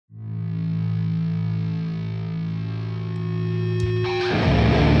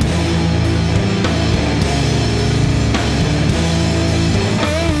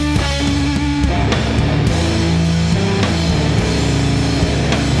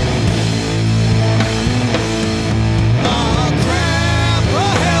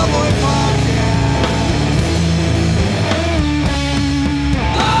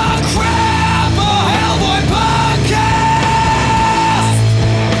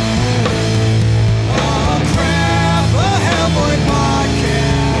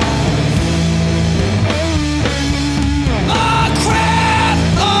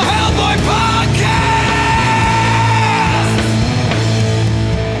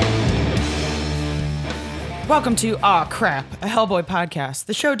Welcome to Aw Crap, a Hellboy podcast,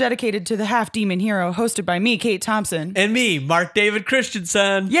 the show dedicated to the half-demon hero, hosted by me, Kate Thompson. And me, Mark David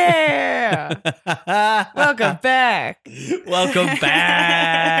Christensen. Yeah! Welcome back. Welcome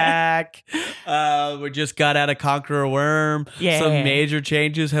back. We just got out of Conqueror Worm. Yeah. Some major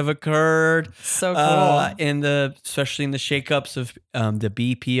changes have occurred. So cool. Especially in the shakeups of the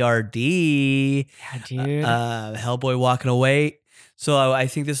BPRD. Yeah, dude. Hellboy walking away. So I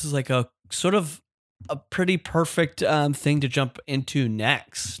think this is like a sort of a pretty perfect thing to jump into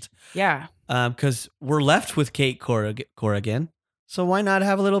next. Yeah. Because we're left with Kate Corrigan. So why not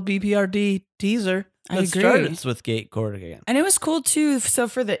have a little BPRD teaser? Let's start us with Kate Corrigan. And it was cool too. So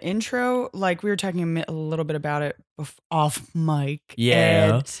for the intro, like we were talking a little bit about it off mic.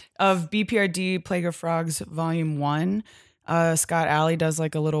 Yeah. Of BPRD Plague of Frogs Volume 1, Scott Alley does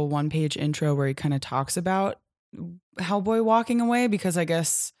like a little one-page intro where he kind of talks about Hellboy walking away, because I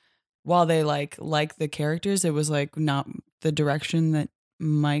guess while they like the characters, it was like not the direction that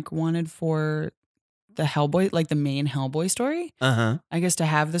Mike wanted for the Hellboy, like the main Hellboy story. Uh-huh. I guess to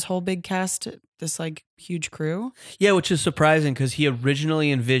have this whole big cast, this like huge crew. Yeah, which is surprising because he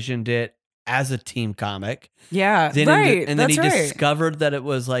originally envisioned it as a team comic. Yeah, Then right. and then he discovered that it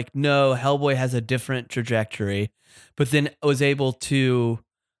was like, no, Hellboy has a different trajectory. But then was able to,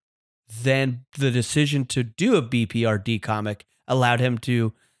 then the decision to do a BPRD comic allowed him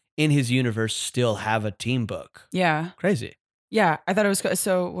to, in his universe, still have a team book. Yeah. Crazy. Yeah, I thought it was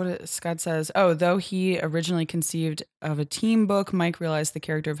so. What Scott says, though he originally conceived of a team book, Mike realized the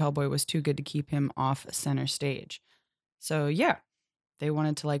character of Hellboy was too good to keep him off center stage. So yeah, they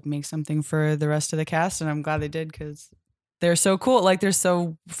wanted to like make something for the rest of the cast, and I'm glad they did, because they're so cool. Like they're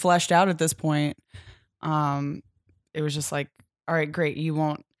so fleshed out at this point. It was just like, all right, great. You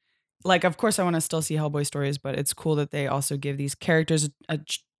won't like. Of course, I want to still see Hellboy stories, but it's cool that they also give these characters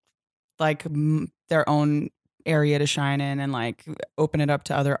their own area to shine in and like open it up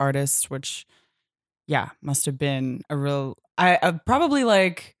to other artists, which must have been a real probably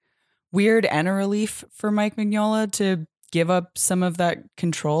like weird and a relief for Mike Mignola to give up some of that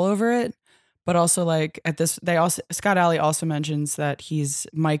control over it. But also like Scott Alley also mentions that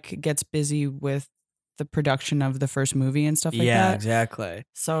Mike gets busy with the production of the first movie and stuff like that. Yeah, exactly.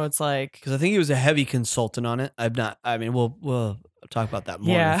 So it's like, because I think he was a heavy consultant on it. We'll talk about that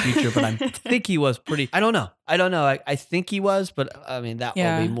more in the future, but I think he was pretty. I don't know. I think he was, but I mean, that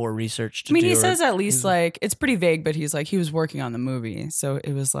will be more research to do. He says at least like, it's pretty vague, but he's like, he was working on the movie. So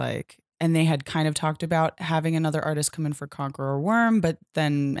it was like, and they had kind of talked about having another artist come in for Conqueror Worm, but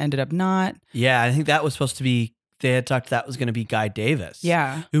then ended up not. Yeah, I think that was supposed to be, they had talked that was going to be Guy Davis.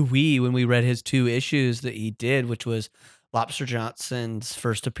 Yeah. Who when we read his 2 issues that he did, which was Lobster Johnson's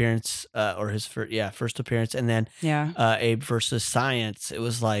first appearance, first appearance, and then Abe versus Science. It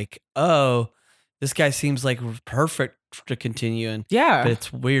was like, oh, this guy seems like perfect to continue, and but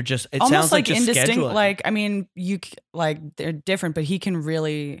it's weird. It almost sounds like just indistinct. scheduling. Like, I mean, they're different, but he can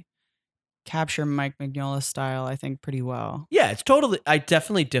really capture Mike Mignola's style, I think, pretty well. Yeah, it's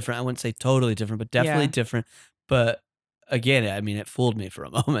definitely different. I wouldn't say totally different, but definitely different. But again, I mean, it fooled me for a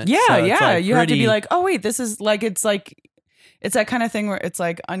moment. Yeah, so you have to be like, oh wait, this is like, it's that kind of thing where it's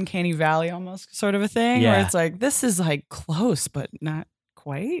like Uncanny Valley almost sort of a thing, where it's like, this is like close, but not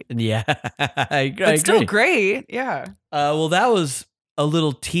quite. Yeah, I agree. Still great. Yeah. Well, that was a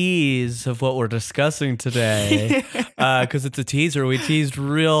little tease of what we're discussing today, because it's a teaser. We teased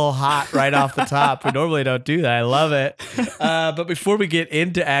real hot right off the top. We normally don't do that. I love it. But before we get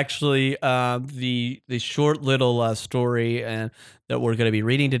into actually the short little story and that we're going to be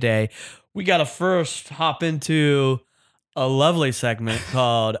reading today, we got to first hop into a lovely segment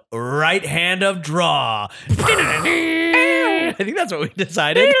called Right Hand of Draw. I think that's what we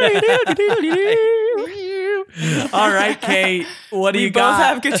decided. All right, Kate, what do you got? We both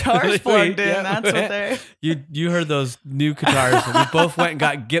have guitars plugged in. That's what they... You heard those new guitars. We both went and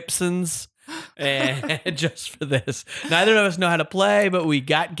got Gibsons and just for this. Neither of us know how to play, but we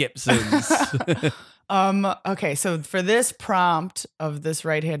got Gibsons. Okay, so for this prompt of this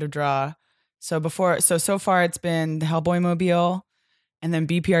right-handed draw, so far it's been the Hellboy Mobile and then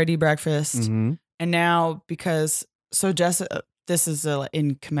BPRD Breakfast. Mm-hmm. And now this is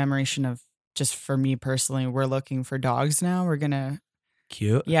in commemoration of, just for me personally, we're looking for dogs now. We're going to...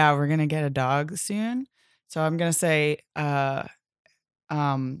 Cute. Yeah, we're going to get a dog soon. So I'm going to say, I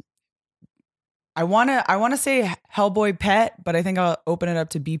want to say Hellboy Pet, but I think I'll open it up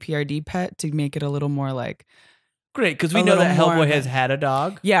to BPRD Pet to make it a little more like... Great, because we know that Hellboy has had a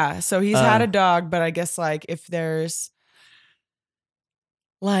dog. Yeah, so he's had a dog, but I guess like if there's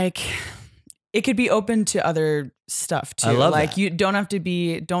like... it could be open to other stuff too. I love like that. you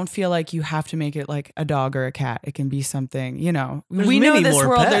don't feel like you have to make it like a dog or a cat. It can be something, There's we know many this more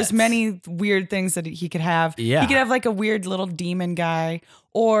world, pets. there's many weird things that he could have. Yeah. He could have like a weird little demon guy,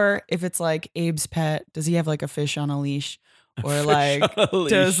 or if it's like Abe's pet, does he have like a fish on a leash? Or like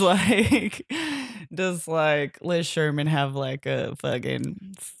does like Liz Sherman have like a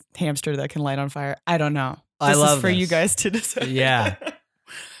fucking hamster that can light on fire? I don't know. I This love is for you this. guys to decide. Yeah.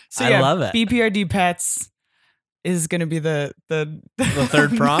 So I love it. BPRD pets is going to be the third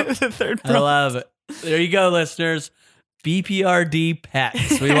prompt? The third I prompt. love it. There you go, listeners. BPRD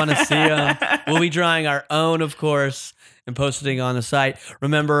pets. We want to see them. We'll be drawing our own, of course, and posting on the site.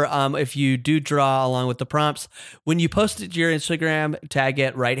 Remember, if you do draw along with the prompts, when you post it to your Instagram, tag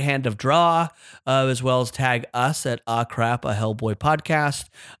it Right Hand of Draw, as well as tag us at Crap, a Hellboy podcast.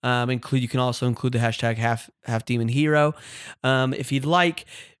 You can also include the hashtag half demon hero if you'd like.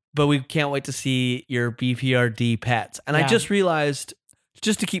 But we can't wait to see your BPRD pets. And I just realized,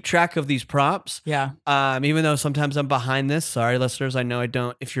 just to keep track of these prompts, even though sometimes I'm behind this, sorry, listeners, I know I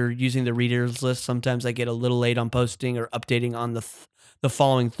don't. If you're using the readers list, sometimes I get a little late on posting or updating on the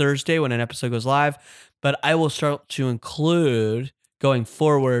following Thursday when an episode goes live. But I will start to include going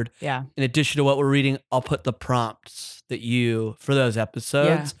forward. Yeah. In addition to what we're reading, I'll put the prompts for those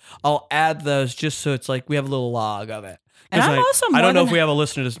episodes. Yeah. I'll add those just so it's like we have a little log of it. And I'm also I don't know if we have a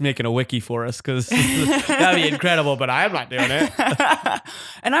listener that's making a wiki for us, because that'd be incredible, but I'm not doing it.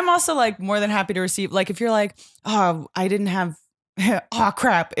 And I'm also like more than happy to receive, like if you're like, oh, I didn't have, oh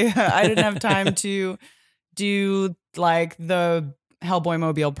crap, I didn't have time to do like the Hellboy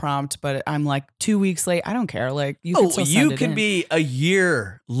Mobile prompt, but I'm like 2 weeks late. I don't care. Like you can still send it can in. Be a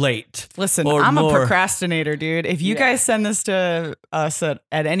year late. Listen, or I'm more. A procrastinator, dude. If you guys send this to us at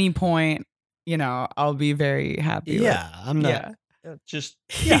any point, I'll be very happy. I'm not. Yeah. Just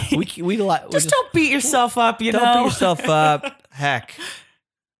don't beat yourself up. Don't beat yourself up. Heck.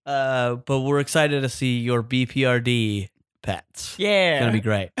 But we're excited to see your BPRD pets. Yeah, it's gonna be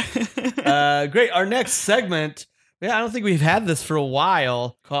great. Great. Our next segment. I don't think we've had this for a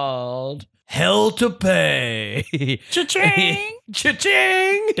while. Called Hell to Pay. Cha-ching!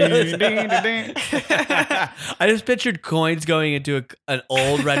 Cha-ching! Ding, ding, ding. I just pictured coins going into an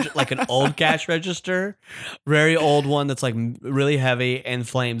old like an old cash register, very old one that's like really heavy, and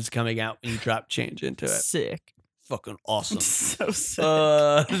flames coming out when you drop change into it. Sick. Fucking awesome. So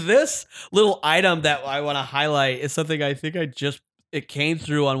sick. This little item that I want to highlight is something I think it came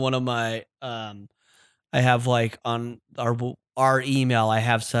through on one of my I have like on our email, I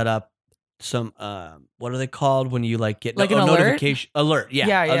have set up some what are they called when you like get like a an notification alert?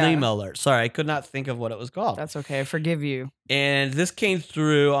 Yeah, an email alert. Sorry, I could not think of what it was called. That's okay. I forgive you. And this came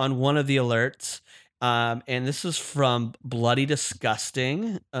through on one of the alerts, and this is from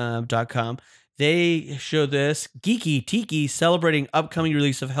bloodydisgusting.com. They show this Geeky Tiki celebrating upcoming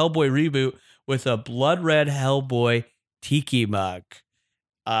release of Hellboy reboot with a blood red Hellboy Tiki mug.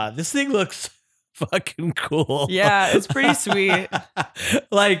 This thing looks fucking cool. Yeah, it's pretty sweet.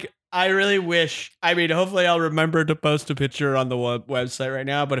 Like, I really wish, hopefully I'll remember to post a picture on the website right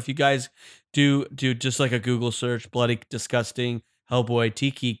now, but if you guys do just like a Google search, Bloody Disgusting Hellboy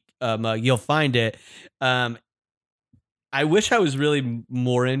Tiki mug, you'll find it. I wish I was really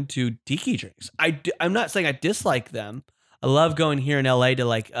more into tiki drinks. I'm not saying I dislike them. I love going here in LA to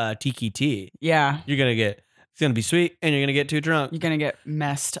like tiki tea. Yeah. It's going to be sweet, and you're going to get too drunk. You're going to get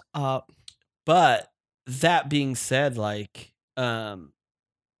messed up. But that being said, like,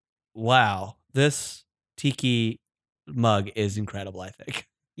 wow, this tiki mug is incredible, I think.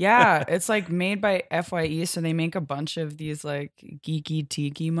 Yeah, it's like made by FYE, so they make a bunch of these like geeky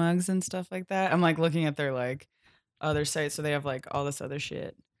tiki mugs and stuff like that. I'm like looking at their like other sites, so they have like all this other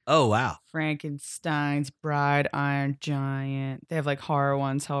shit. Oh, wow. Frankenstein's Bride, Iron Giant. They have like horror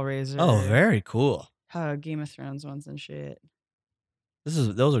ones, Hellraiser. Oh, very cool. Game of Thrones ones and shit.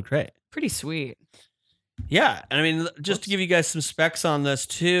 Those are great. Pretty sweet. Yeah, and I mean, just to give you guys some specs on this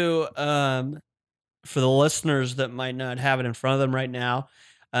too, for the listeners that might not have it in front of them right now,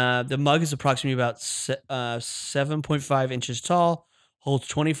 the mug is approximately about 7.5 inches tall, holds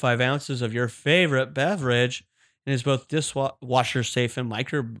 25 ounces of your favorite beverage, and is both dishwasher safe and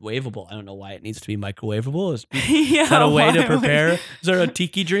microwavable. I don't know why it needs to be microwavable. Is that a way to prepare? Is there a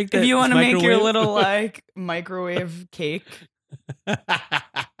tiki drink that if you want to make your little like microwave cake?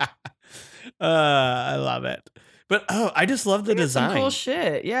 I love it. But I just love the design. Some cool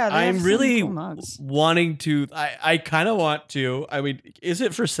shit. Yeah, I'm really wanting to. I kind of want to. I mean, is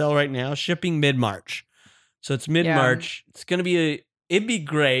it for sale right now? Shipping mid-March, so it's mid-March. Yeah. It's gonna be it'd be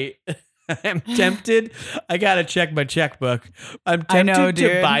great I'm tempted. I gotta check my checkbook. I'm tempted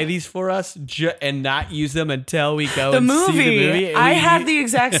to buy these for us and not use them until we go see the movie. I had the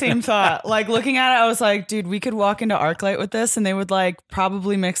exact same thought. Like looking at it, I was like, dude, we could walk into ArcLight with this and they would like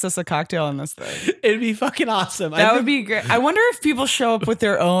probably mix us a cocktail in this thing. It'd be fucking awesome. That would be great. I wonder if people show up with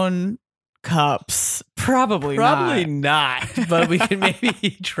their own cups. Probably not. But we can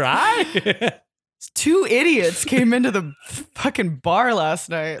maybe try. 2 idiots came into the fucking bar last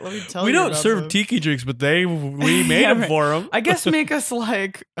night. Let me tell you. We don't serve tiki drinks, but we made them for them. I guess make us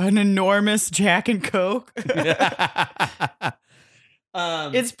like an enormous Jack and Coke.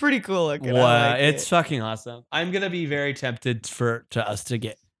 It's pretty cool looking. Wow, it's fucking awesome. I'm gonna be very tempted to us to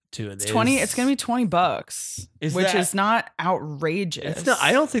get 2 of these. It's gonna be $20, which is not outrageous. It's not.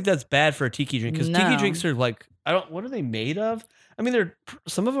 I don't think that's bad for a tiki drink because tiki drinks are like what are they made of? I mean,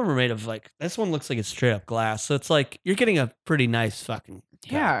 some of them are made of like this one looks like it's straight up glass, so it's like you're getting a pretty nice fucking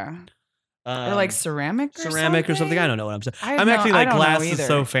cup. Or like ceramic or something. I don't know what I'm saying. I'm acting like glass is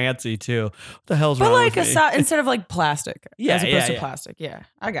so fancy too. What the hell's wrong with me? Instead of like plastic, as opposed to plastic. Yeah,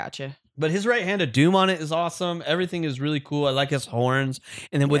 I got you. But his right hand of doom on it is awesome. Everything is really cool. I like his horns,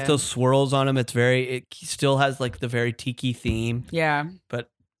 and then with those swirls on him, it still has like the very tiki theme. Yeah, but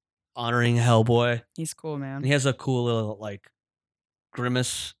honoring Hellboy. He's cool, man. And he has a cool little like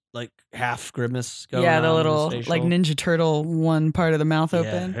grimace, like half grimace going on. Yeah, the little like Ninja Turtle one part of the mouth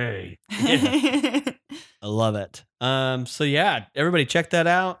open. Hey. Yeah. I love it. So yeah, everybody check that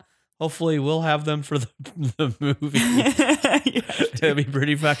out. Hopefully we'll have them for the movie. That'd be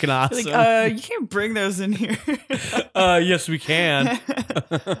pretty fucking awesome. Like, you can't bring those in here. Yes, we can.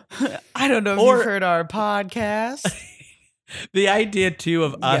 I don't know if you've heard our podcast. The idea too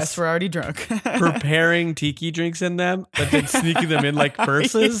of us, yes, we're already drunk, preparing tiki drinks in them, but then sneaking them in like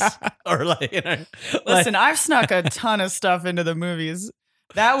purses, or like. Listen, I've snuck a ton of stuff into the movies.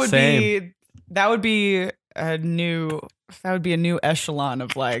 That would be a new echelon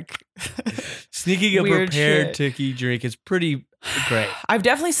of like sneaking a prepared tiki drink is pretty great. I've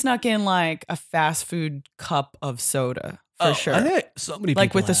definitely snuck in like a fast food cup of soda for sure. I think so many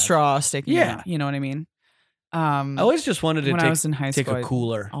like people with a straw sticking out. You know what I mean? I always just wanted to I was in high take school, a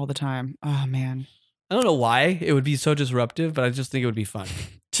cooler all the time. Oh man, I don't know why it would be so disruptive, but I just think it would be fun.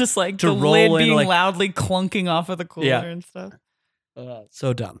 Just like to the lid being like, loudly clunking off of the cooler and stuff.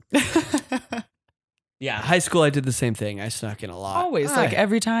 So dumb. Yeah, high school I did the same thing. I snuck in a lot. Always, like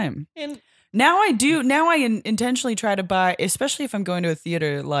every time. And now I do. Now I intentionally try to buy, especially if I'm going to a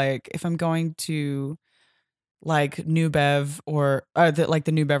theater. Like if I'm going to like New Bev or like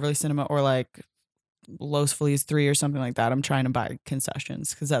the New Beverly Cinema or like Los Feliz 3 or something like that. I'm trying to buy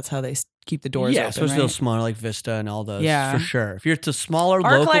concessions because that's how they keep the doors open. Especially those smaller like Vista and all those. Yeah, for sure. If you're to smaller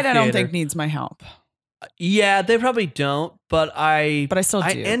ArcLight, local theater, I don't think needs my help. Yeah, they probably don't, but I still do.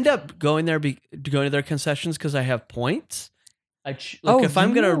 I end up going there, going to their concessions because I have points. If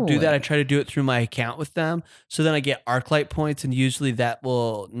I'm gonna do that, I try to do it through my account with them. So then I get ArcLight points, and usually that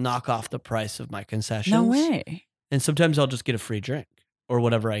will knock off the price of my concessions. No way. And sometimes I'll just get a free drink. Or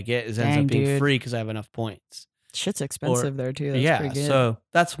whatever I get ends up being free because I have enough points. Shit's expensive there too. That's pretty good. So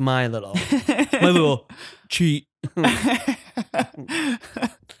that's my little cheat. There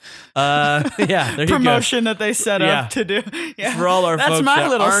you promotion that they set up to do. Yeah. For all our that's folks my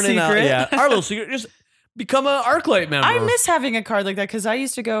little secret. Our little secret. Just become an ArcLight member. I miss having a card like that because I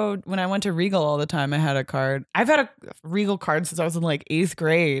used to go when I went to Regal all the time. I had a card. I've had a Regal card since I was in like 8th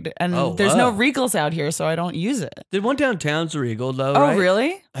grade, and there's no Regals out here, so I don't use it. The one downtown's a Regal, though. Oh, right?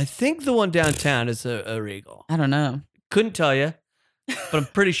 Really? I think the one downtown is a Regal. I don't know. Couldn't tell you, but I'm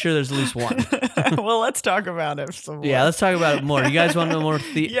pretty sure there's at least one. Well, let's talk about it some more. Yeah, let's talk about it more. You guys want to know more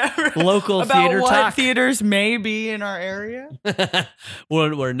local theater what talk? Theaters may be in our area?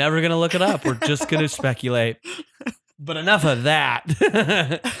 We're never going to look it up. We're just going to speculate. But enough of that.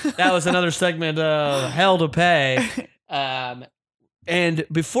 That was another segment of Hell to Pay. And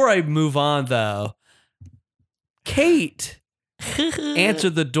before I move on, though, Kate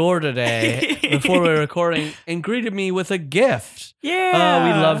answered the door today before we were recording and greeted me with a gift. Yeah.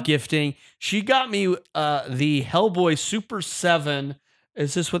 We love gifting. She got me the Hellboy Super 7.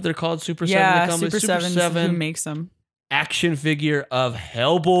 Is this what they're called? Super 7? Yeah, Super 7. Who makes them? Action figure of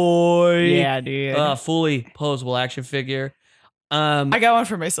Hellboy. Yeah, dude. Fully posable action figure. I got one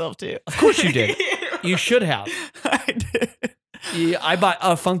for myself, too. Of course you did. You should have. I did. Yeah, I bought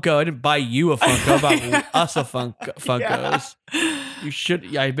a Funko. I didn't buy you a Funko. I bought us a Funkos. Yeah. You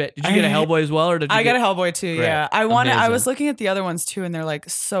should. I bet. Did you get a Hellboy as well, or did you? I got a Hellboy too. Great. Yeah, I wanted. Amazing. I was looking at the other ones too, and they're like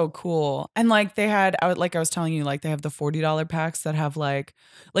so cool. And like they had, like I was telling you, like they have the $40 packs that have like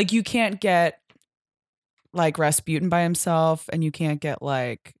you can't get like Rasputin by himself, and you can't get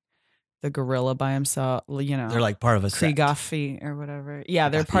like the gorilla by himself. You know, They're like part of a set. Kriegaffi or whatever. Yeah,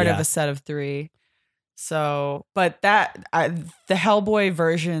 they're part of Yeah. a set of 3. So, but the Hellboy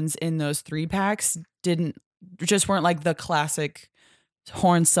versions in those 3-packs weren't like the classic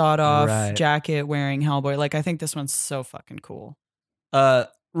horn sawed off Right. jacket wearing Hellboy. Like, I think this one's so fucking cool.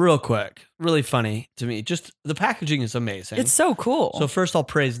 Real quick, really funny to me. Just the packaging is amazing. It's so cool. So first I'll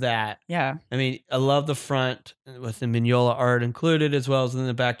praise that. Yeah. I mean, I love the front with the Mignola art included, as well as in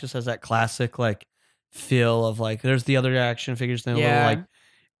the back just has that classic like feel of like there's the other action figures, then a little like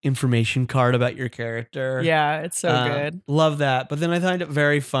information card about your character. Yeah, it's so good. Love that. But then I find it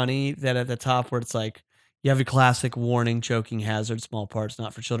very funny that at the top where it's like you have your classic warning, choking hazard, small parts,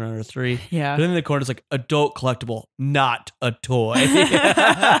 not for children under 3. Yeah. But then in the corner it's like adult collectible, not a toy.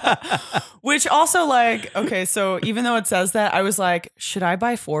 Which also like, okay, so even though it says that, I was like, should I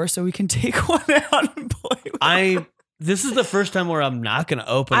buy 4 so we can take one out and play with it? This is the first time where I'm not going to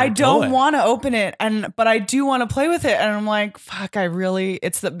open it. I don't want to open it, but I do want to play with it. And I'm like, fuck,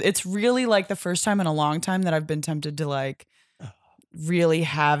 it's really like the first time in a long time that I've been tempted to like really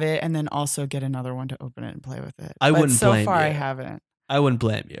have it and then also get another one to open it and play with it. I wouldn't blame you. So far I haven't. I wouldn't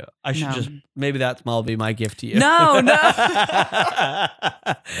blame you. I should just, maybe that'll be my gift to you. No.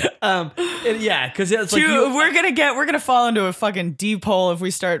 Yeah, because it's like we're gonna fall into a fucking deep hole if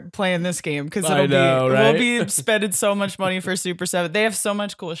we start playing this game because we'll be spending so much money for Super 7. They have so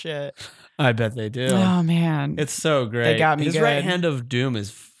much cool shit. I bet they do. Oh man, it's so great. They got me. His good. right hand of doom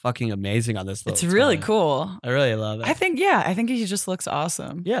is fucking amazing on this. It's really cool. I really love it. I think he just looks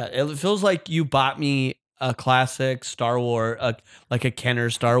awesome. Yeah, it feels like you bought me a classic Star Wars, like a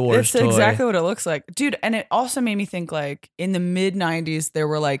Kenner Star Wars toy. It's exactly what it looks like. Dude, and it also made me think like in the mid 90s, there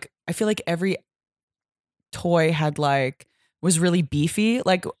were like, I feel like every toy had like, was really beefy.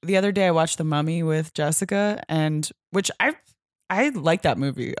 Like the other day I watched The Mummy with Jessica which I like that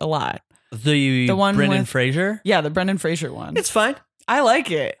movie a lot. The one Brendan Fraser? Yeah, the Brendan Fraser one. It's fine. I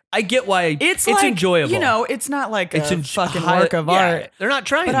like it. I get why it's like, enjoyable. You know, it's not like a fucking work of art. They're not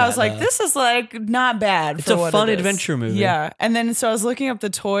trying. But I was like, this is like not bad. It's a fun adventure movie. Yeah, and then so I was looking up the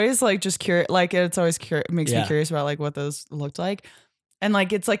toys, like just curious. Like it's always makes me curious about like what those looked like, and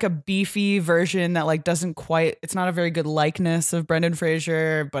like it's like a beefy version that like doesn't quite. It's not a very good likeness of Brendan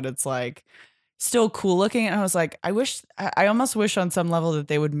Fraser, but it's like still cool looking. And I was like, I almost wish on some level that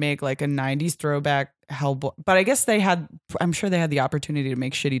they would make like a 90s throwback Hellboy. But I guess I'm sure they had the opportunity to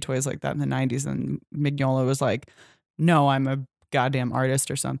make shitty toys like that in the 90s. And Mignola was like, no, I'm a goddamn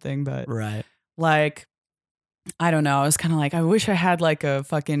artist or something. But right. Like, I don't know. I was kind of like, I wish I had like a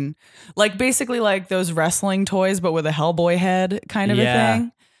fucking, like basically like those wrestling toys, but with a Hellboy head kind of a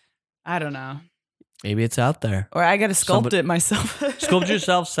thing. I don't know. Maybe it's out there. Or I got to sculpt it myself. Sculpt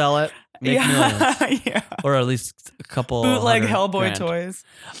yourself, sell it. Make millions. Yeah. Or at least a couple bootleg Hellboy grand. toys.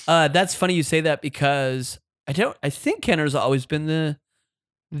 That's funny you say that because I think Kenner's always been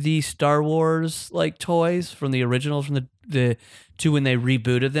the Star Wars like toys from the original, from the to when they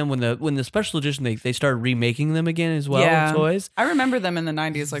rebooted them, when the special edition they started remaking them again as well. Yeah. Toys. I remember them in the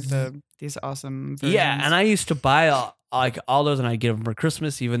 90s, like these awesome versions. Yeah, and I used to buy all those, and I'd get them for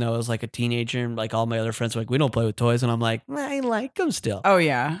Christmas, even though I was like a teenager, and like all my other friends were like, we don't play with toys, and I'm like, I like them still. Oh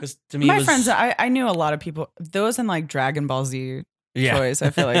yeah, because to me, my friends, I knew a lot of people. Those and like Dragon Ball Z toys. I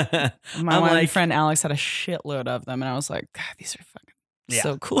feel like my friend Alex had a shitload of them, and I was like, God, these are fucking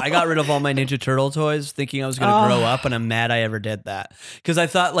so cool. I got rid of all my Ninja Turtle toys, thinking I was going to grow up, and I'm mad I ever did that because I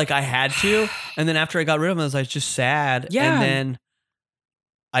thought like I had to, and then after I got rid of them, I was like just sad, and then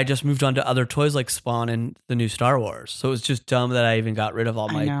I just moved on to other toys like Spawn and the new Star Wars. So it was just dumb that I even got rid of all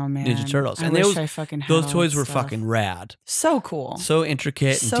my Ninja Turtles. And those toys were fucking rad. So cool. So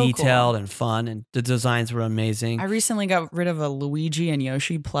intricate and detailed and fun. And the designs were amazing. I recently got rid of a Luigi and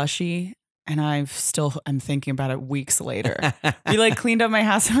Yoshi plushie. And I'm thinking about it weeks later. We like cleaned up my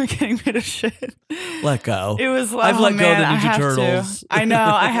house and we're getting rid of shit. Let go. It was like, I've let go of the Ninja Turtles. I know,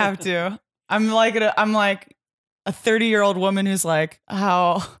 I have to. I'm like a 30-year-old woman who's like,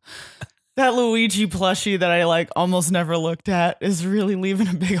 how that Luigi plushie that I like almost never looked at is really leaving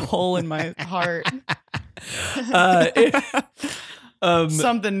a big hole in my heart.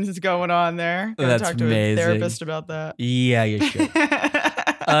 Something's going on there. Gotta talk to a therapist about that. Yeah, you should.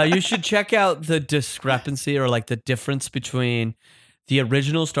 You should check out the discrepancy or like the difference between the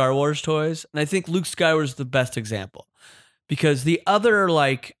original Star Wars toys. And I think Luke Skywalker's the best example. Because the other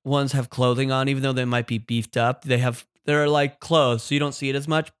like ones have clothing on, even though they might be beefed up. They're like clothes, so you don't see it as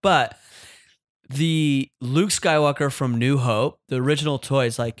much. But the Luke Skywalker from New Hope, the original toy,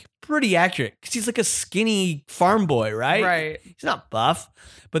 is like pretty accurate because he's like a skinny farm boy, right? Right. He's not buff.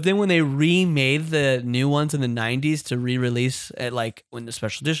 But then when they remade the new ones in the 90s to re-release at like when the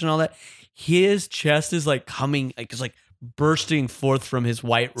special edition and all that, his chest is like coming, like it's like bursting forth from his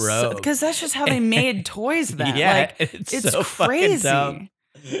white robe. Because that's just how they made toys then. Yeah, like, it's so fucking crazy. dumb.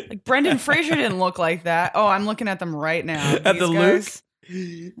 Like Brendan Fraser didn't look like that. Oh, I'm looking at them right now. At the These Luke? guys.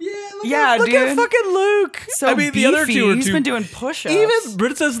 Yeah, look at dude. fucking Luke. So I mean, the other beefy. two are He's too. been doing push-ups. Even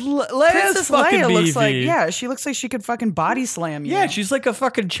Princess Leia's Princess fucking Leia looks like, beefy. yeah, she looks like she could fucking body slam you. Yeah, she's like a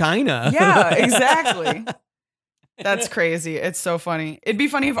fucking China. Yeah, exactly. That's crazy. It's so funny. It'd be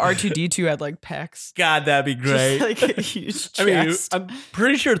funny if R2D2 had like pecs. God, that'd be great. Just like a huge chest. I mean, I'm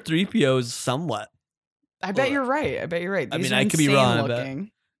pretty sure 3PO is somewhat. I bet you're right. I These mean, are I could be insane wrong, but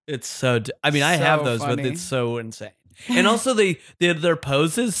looking. it's so. I mean, I have So those, but funny. it's so insane. And also, their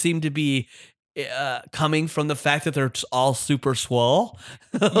poses seem to be coming from the fact that they're all super swole.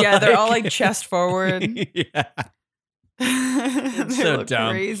 Yeah, they're all like chest forward. Yeah, They so look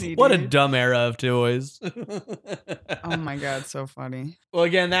dumb. crazy, What a dude. dumb era of toys. Oh my god, so funny. Well,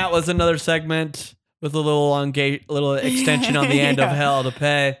 again, that was another segment with a little extension on the end of Yeah. Hell to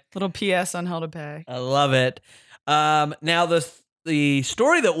Pay. Little PS on Hell to Pay. I love it. Now the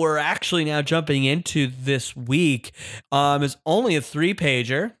story that we're actually now jumping into this week is only a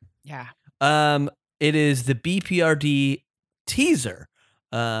 3-pager. Yeah. It is the BPRD teaser.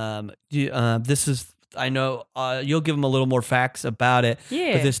 This is, I know you'll give them a little more facts about it.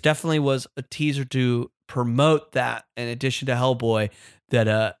 Yeah. But this definitely was a teaser to promote that, in addition to Hellboy,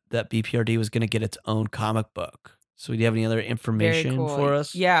 that BPRD was going to get its own comic book. So do you have any other Very information cool. for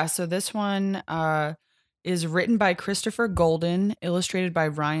us? Yeah, so this one is written by Christopher Golden, illustrated by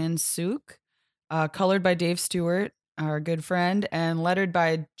Ryan Sook, colored by Dave Stewart, our good friend, and lettered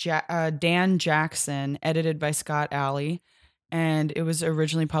by Dan Jackson, edited by Scott Alley. And it was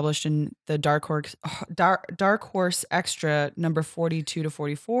originally published in the Dark Horse Extra number 42 to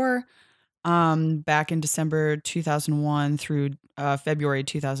 44, back in December 2001 through February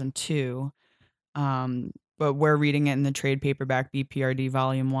 2002. But we're reading it in the trade paperback BPRD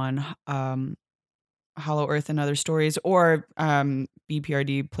Volume 1, Hollow Earth and Other Stories, or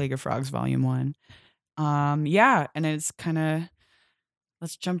BPRD Plague of Frogs Volume 1. Yeah, and it's kind of,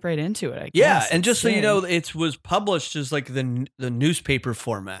 let's jump right into it, I guess. Yeah, and Let's just so you see. know, it was published as like the newspaper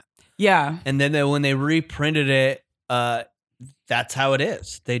format. Yeah. And then when they reprinted it, that's how it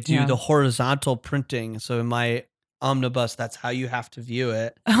is. They do Yeah. the horizontal printing. So in my omnibus, that's how you have to view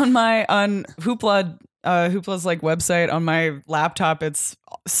it. On Hoopla, Hoopla's like website on my laptop, it's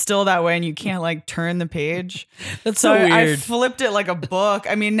still that way, and you can't like turn the page. That's So so I weird. flipped it like a book.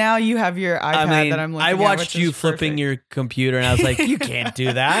 I mean, now you have your iPad that I'm looking I at, watched which you is flipping perfect. your computer, and I was like, "You can't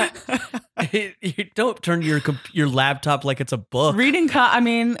do that. You don't turn your laptop like it's a book." Reading,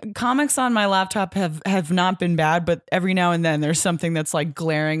 comics on my laptop have not been bad, but every now and then there's something that's like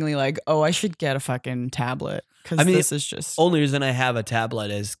glaringly like, oh, I should get a fucking tablet because I mean, this is just Only reason I have a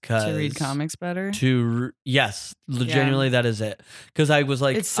tablet is because to read comics better. Yes, genuinely that is it. Because I was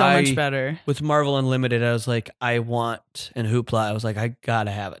like, It's so much better. With Marvel Unlimited. I was like, I want, and Hoopla, I was like, I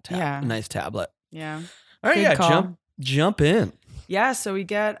gotta have Yeah. a nice tablet. Yeah. All right, Good yeah, call. jump in. Yeah, so we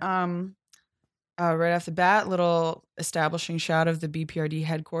get right off the bat, little establishing shot of the BPRD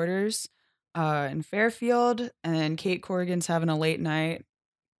headquarters in Fairfield, and then Kate Corrigan's having a late night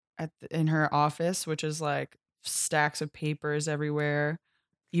in her office, which is like stacks of papers everywhere.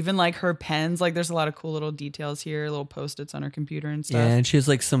 Even like her pens, like there's a lot of cool little details here, little post-its on her computer and stuff. Yeah, and she has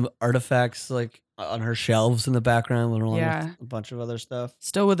like some artifacts like on her shelves in the background, along Yeah. with a bunch of other stuff.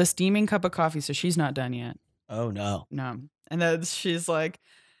 Still with a steaming cup of coffee, so she's not done yet. Oh no. No. And then she's like,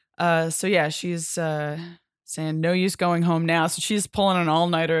 so yeah, she's saying no use going home now. So she's pulling an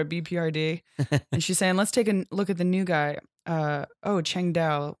all-nighter at BPRD. And she's saying, let's take a look at the new guy. Oh, Cheng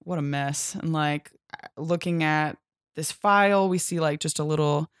Dao, what a mess. And like looking at this file, we see like just a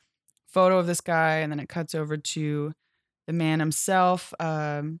little photo of this guy, and then it cuts over to the man himself.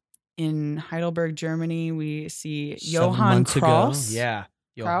 In Heidelberg, Germany, we see 7 Johann months ago. Kraus. Yeah.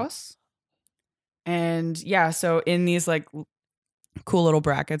 Kraus. And yeah, so in these like cool little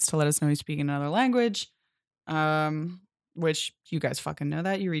brackets to let us know he's speaking another language, which you guys fucking know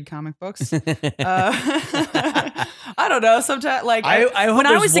that. You read comic books. I don't know. Sometimes, like, I hope when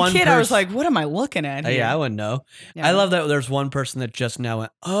I there's was a one kid, I was person- like, what am I looking at here? Yeah, I wouldn't know. Yeah. I love that there's one person that just now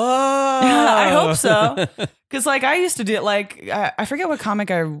went, oh. I hope so. Because, like, I used to do it, like, I forget what comic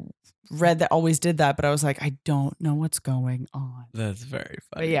I read that always did that, but I was like, I don't know what's going on. That's very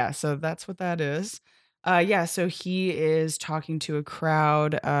funny. But yeah, so that's what that is. Yeah, so he is talking to a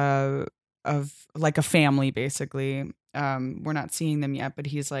crowd of like a family, basically. We're not seeing them yet, but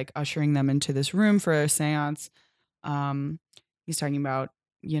he's like ushering them into this room for a seance. He's talking about,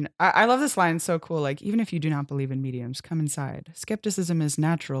 I love this line. It's so cool. Like, even if you do not believe in mediums, come inside. Skepticism is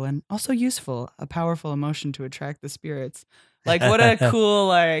natural and also useful, a powerful emotion to attract the spirits. Like, what a cool,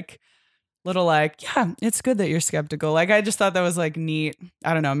 like, little, like, yeah, it's good that you're skeptical. Like, I just thought that was like neat.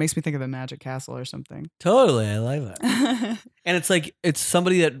 I don't know. It makes me think of the Magic Castle or something. Totally. I like that. And it's like, it's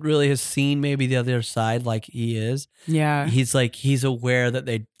somebody that really has seen maybe the other side like he is. Yeah. He's aware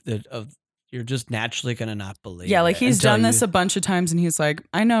that you're just naturally going to not believe. Yeah, like it he's until done this a bunch of times and he's like,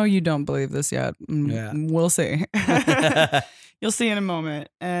 I know you don't believe this yet. Yeah. We'll see. You'll see in a moment.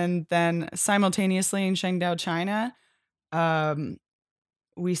 And then simultaneously in Shengdao, China,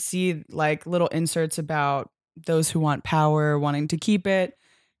 we see like little inserts about those who want power wanting to keep it.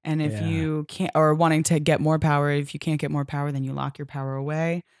 And if you can't, or wanting to get more power, if you can't get more power, then you lock your power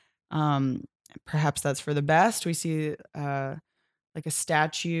away. Perhaps that's for the best. We see like a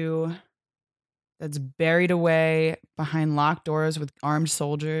statue that's buried away behind locked doors with armed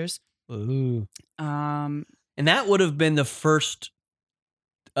soldiers. Ooh. And that would have been the first.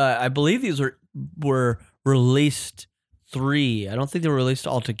 I believe these were released 3. I don't think they were released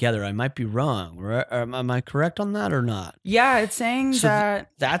all together. I might be wrong. Right? Am I correct on that or not? Yeah, it's saying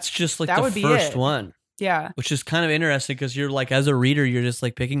that that's just like that the would be first it. one. Yeah, which is kind of interesting because you're like, as a reader, you're just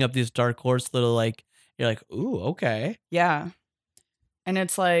like picking up these dark horse little like, you're like, ooh, okay. Yeah. And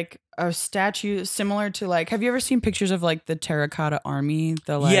it's like a statue similar to like, have you ever seen pictures of like the terracotta army?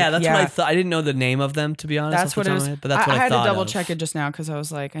 The like, yeah, that's what I thought. I didn't know the name of them, to be honest. That's what it was. But that's what I thought. I had to double check it just now because I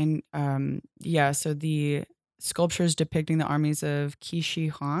was like, yeah. So the sculptures depicting the armies of Qi Shi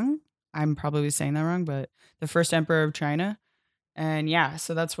Huang. I'm probably saying that wrong, but the first emperor of China. And yeah,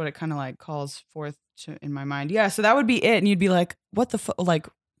 so that's what it kind of like calls forth in my mind. Yeah, so that would be it, and you'd be like, "What the like,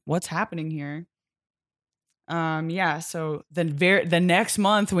 what's happening here?" Yeah. So then, the next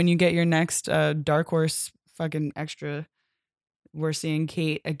month when you get your next Dark Horse fucking extra, we're seeing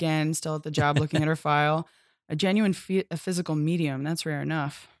Kate again, still at the job, looking at her file. A genuine a physical medium. That's rare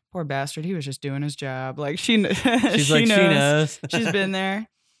enough. Poor bastard. He was just doing his job. Like she knows. She's been there.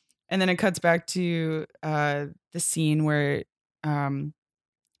 And then it cuts back to the scene where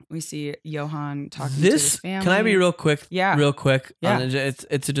we see Johann talking to his family. Can I be real quick? Yeah. Real quick. Yeah.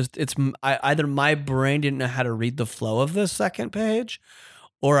 Either my brain didn't know how to read the flow of this second page,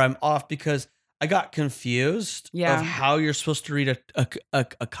 or I'm off because I got confused of how you're supposed to read a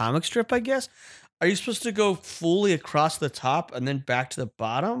comic strip, I guess. Are you supposed to go fully across the top and then back to the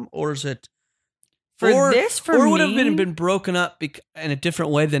bottom? Or is it... Or would have been broken up in a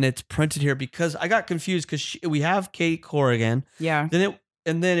different way than it's printed here? Because I got confused because we have Kate Corrigan. Yeah.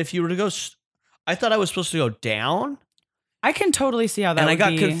 And then if you were to go... I thought I was supposed to go down. I can totally see how that would be. And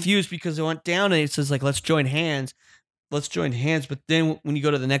I got confused because it went down and it says like, let's join hands. But then when you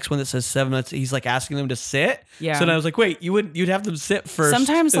go to the next one that says 7 months, he's like asking them to sit. Yeah. So then I was like, wait, you'd have them sit first.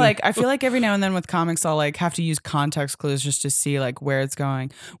 Sometimes like, I feel like every now and then with comics, I'll like have to use context clues just to see like where it's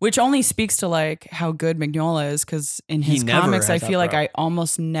going, which only speaks to like how good Mignola is. Cause in his comics, I feel like I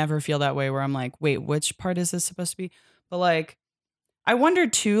almost never feel that way where I'm like, wait, which part is this supposed to be? But like, I wonder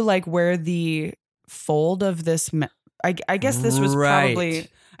too, like where the fold of this, I guess this was probably...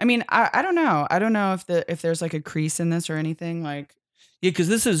 I mean, I don't know. I don't know if there's like a crease in this or anything like. Yeah, because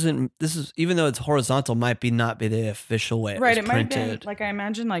this is even though it's horizontal, might not be the official way. Right, it might be like I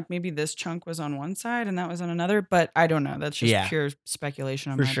imagine like maybe this chunk was on one side and that was on another, but I don't know. That's just pure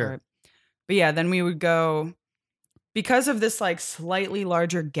speculation on my part. But yeah, then we would go because of this like slightly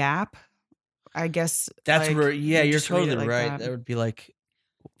larger gap. I guess that's like, where you're totally right. That would be like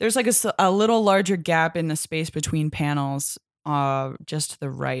there's like a little larger gap in the space between panels. Just to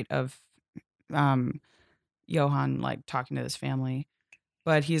the right of Johann like talking to his family.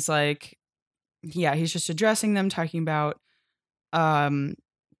 But he's like, yeah, he's just addressing them, talking about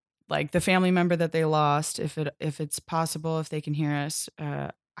like the family member that they lost. If it's possible, if they can hear us,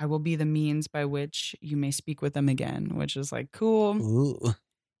 I will be the means by which you may speak with them again, which is like cool. Ooh.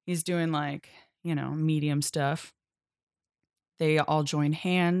 He's doing like, medium stuff. They all join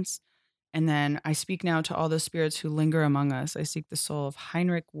hands. And then I speak now to all the spirits who linger among us. I seek the soul of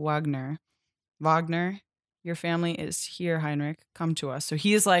Heinrich Wagner. Wagner, your family is here, Heinrich. Come to us. So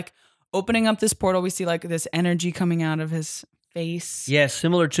he is like opening up this portal. We see like this energy coming out of his face. Yeah,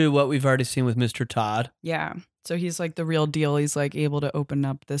 similar to what we've already seen with Mr. Todd. Yeah. So he's like the real deal. He's like able to open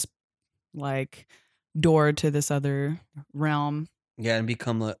up this like door to this other realm. Yeah, and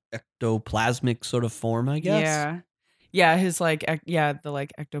become an ectoplasmic sort of form, I guess. Yeah. Yeah, his like the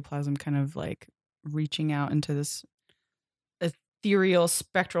like ectoplasm kind of like reaching out into this ethereal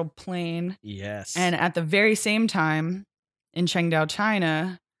spectral plane. Yes. And at the very same time in Shengdao,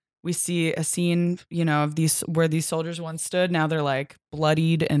 China, We see a scene, of these where these soldiers once stood. Now they're like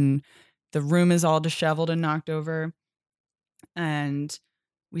bloodied and the room is all disheveled and knocked over. And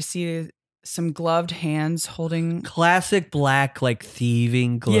we see some gloved hands holding classic black like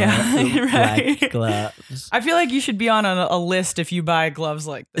thieving gloves. Yeah, right. Black gloves. I feel like you should be on a list if you buy gloves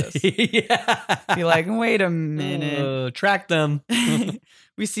like this. Yeah. Be like, wait a minute. Track them.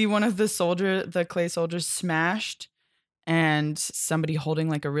 We see one of the clay soldiers smashed, and somebody holding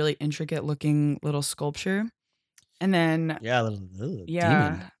like a really intricate looking little sculpture. And then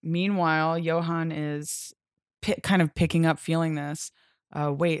demon. Meanwhile, Johann is kind of picking up, feeling this.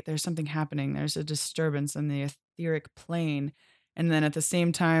 Wait, there's something happening. There's a disturbance in the etheric plane. And then at the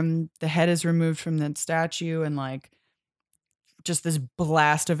same time, the head is removed from that statue, and like just this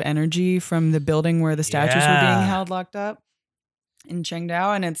blast of energy from the building where the statues were being held locked up in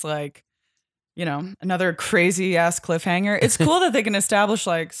Chengdao. And it's like, another crazy ass cliffhanger. It's cool that they can establish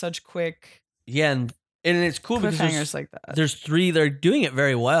like such quick and it's cool cliffhangers like that. There's 3, they're doing it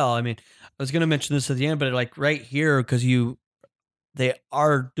very well. I mean, I was going to mention this at the end, but like right here, because they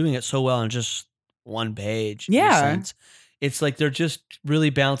are doing it so well in just one page. Yeah. It's like they're just really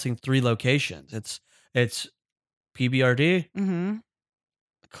balancing 3 locations. It's PBRD. Mm-hmm.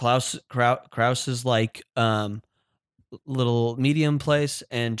 Krause's like little medium place,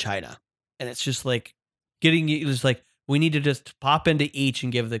 and China. And it's just like getting you, it's like we need to just pop into each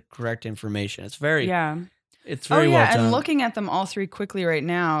and give the correct information. It's very well done. And looking at them all 3 quickly right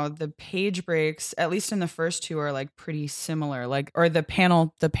now, the page breaks, at least in the first 2, are like pretty similar. Like, or the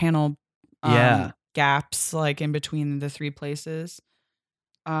panel gaps like in between the 3 places.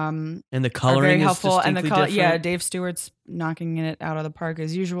 And the coloring is helpful, and the color, Dave Stewart's knocking it out of the park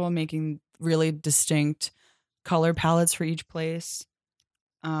as usual, making really distinct color palettes for each place.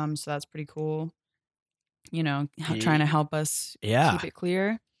 So that's pretty cool. Trying to help us keep it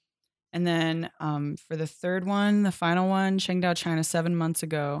clear. And then for the third one, the final one, Chengdao, China, 7 months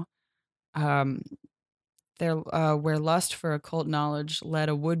ago, there where lust for occult knowledge led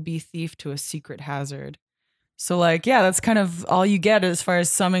a would-be thief to a secret hazard. So like, that's kind of all you get as far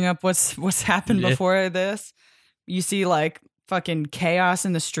as summing up what's happened before this. You see like fucking chaos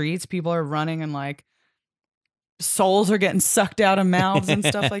in the streets. People are running and like souls are getting sucked out of mouths and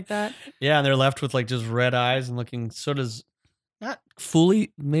stuff like that. Yeah, and they're left with like just red eyes and looking sort of not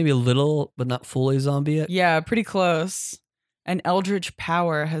fully, maybe a little, but not fully zombie yet. Yeah, pretty close. An eldritch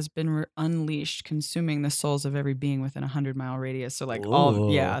power has been unleashed, consuming the souls of every being within a 100-mile radius. So like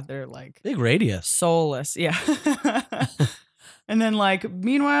they're like big radius, soulless. Yeah. And then like,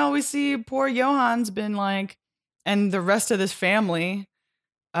 meanwhile, we see poor Johann's been like, and the rest of this family,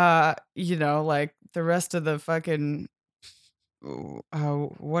 like the rest of the fucking,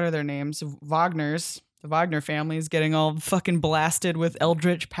 what are their names? Wagner's. The Wagner family is getting all fucking blasted with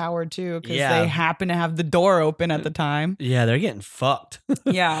eldritch power too, because they happen to have the door open at the time. Yeah, they're getting fucked.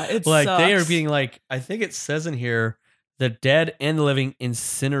 Yeah, it's like they are being like, I think it says in here, the dead and the living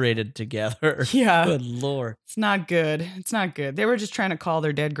incinerated together. Yeah, good lord, it's not good. It's not good. They were just trying to call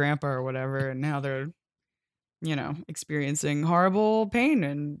their dead grandpa or whatever, and now they're, experiencing horrible pain,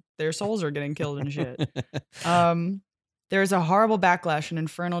 and their souls are getting killed and shit. There is a horrible backlash, an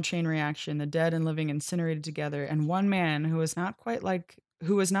infernal chain reaction, the dead and living incinerated together, and one man who was not quite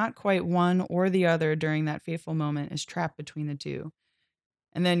one or the other during that fateful moment is trapped between the 2.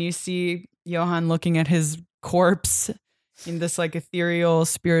 And then you see Johann looking at his corpse in this like ethereal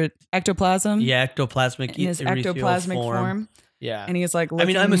spirit ectoplasm. Yeah, ectoplasmic. In his ectoplasmic form. Yeah. And he's like,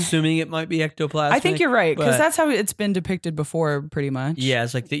 I'm assuming it might be ectoplasmic. I think you're right, because that's how it's been depicted before, pretty much. Yeah,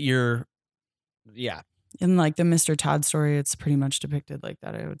 it's like that yeah. In like the Mr. Todd story, it's pretty much depicted like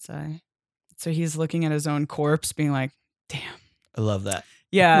that, I would say. So he's looking at his own corpse being like, damn. I love that.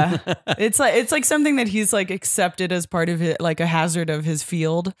 Yeah. It's like something that he's like accepted as part of it, like a hazard of his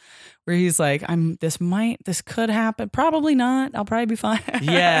field, where he's like, this could happen. Probably not. I'll probably be fine.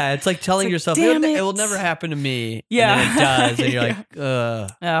 Yeah. It's like telling yourself, it will never happen to me. Yeah. And then it does. And you're like,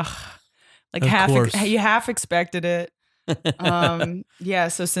 ugh. Like you half expected it.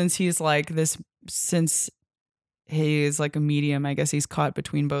 So since he's like a medium, I guess he's caught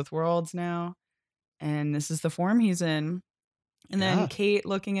between both worlds now, and this is the form he's in. And then Kate,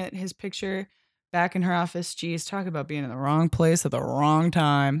 looking at his picture back in her office, geez, talk about being in the wrong place at the wrong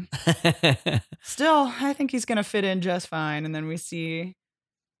time. Still, I think he's gonna fit in just fine. And then we see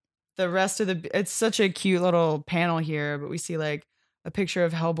the rest of it's such a cute little panel here, but we see like a picture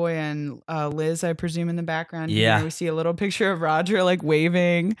of Hellboy and Liz, I presume, in the background. Yeah. Here. We see a little picture of Roger like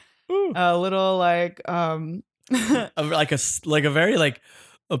waving. Ooh. A little like like a very like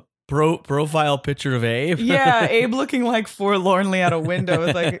a profile picture of Abe. Yeah, Abe looking like forlornly out a window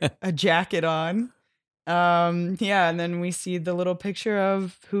with like a jacket on. Yeah, and then we see the little picture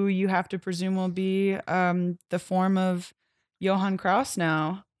of who you have to presume will be the form of Johann Kraus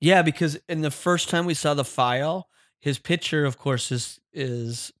now. Yeah, because in the first time we saw the file, his picture, of course,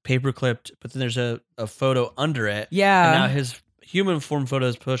 is paper clipped, but then there's a photo under it. Yeah. And now his human form photo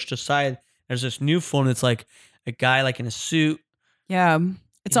is pushed aside. There's this new form that's like a guy like in a suit. Yeah.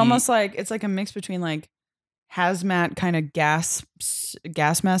 It's almost like it's like a mix between like hazmat kind of gas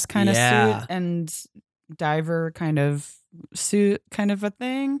mask kind of suit and diver kind of suit kind of a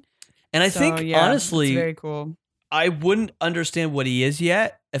thing. And I think honestly, it's very cool. I wouldn't understand what he is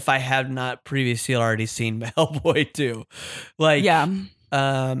yet if I had not previously already seen Hellboy 2. Like,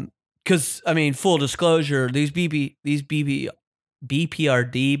 because I mean, full disclosure, these BPRD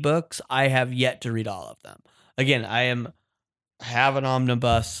books, I have yet to read all of them. Again, have an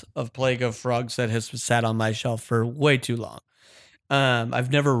omnibus of Plague of Frogs that has sat on my shelf for way too long.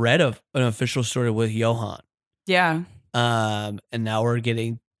 I've never read an official story with Johann. Yeah. And now we're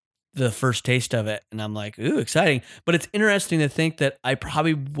getting the first taste of it, and I'm like, ooh, exciting. But it's interesting to think that I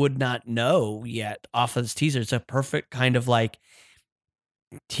probably would not know yet off of this teaser. It's a perfect kind of like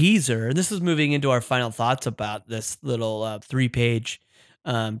teaser. And this is moving into our final thoughts about this little 3-page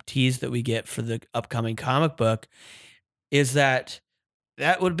tease that we get for the upcoming comic book, is that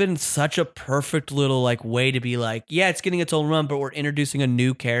would have been such a perfect little like way to be like, yeah, it's getting its own run, but we're introducing a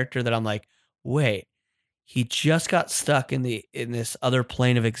new character that I'm like, wait, he just got stuck in this other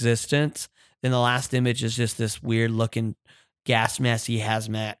plane of existence. Then the last image is just this weird looking gas mask-y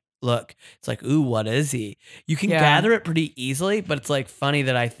hazmat look. It's like, ooh, what is he? You can gather it pretty easily, but it's like funny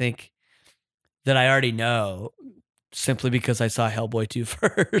that I think that I already know simply because I saw Hellboy 2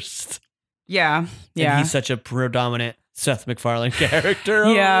 first. Yeah. And he's such a predominant Seth MacFarlane character.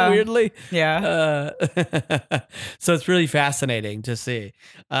 Weirdly. Yeah. So it's really fascinating to see.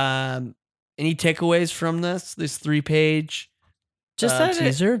 Any takeaways from this 3-page just that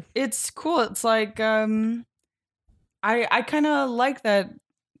teaser? It's cool. It's like I kind of like that,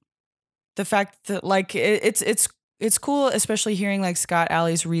 the fact that like it's cool, especially hearing like Scott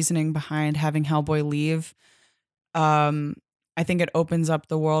Alley's reasoning behind having Hellboy leave. I think it opens up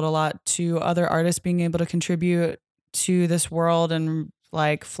the world a lot to other artists being able to contribute to this world and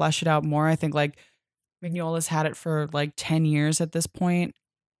like flesh it out more. I think like Mignola's had it for like 10 years at this point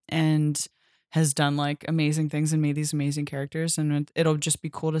and has done like amazing things and made these amazing characters, and it'll just be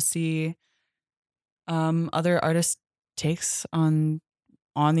cool to see other artists' takes on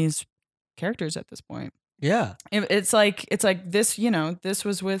these characters at this point. Yeah. It's like this, this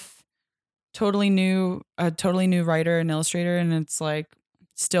was with a totally new writer and illustrator, and it's like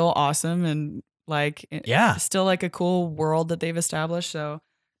still awesome and like still like a cool world that they've established. So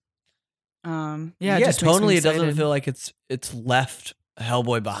it totally. It doesn't feel like it's left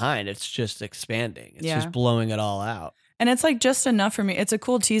Hellboy behind. It's just expanding. It's just blowing it all out. And it's like just enough for me. It's a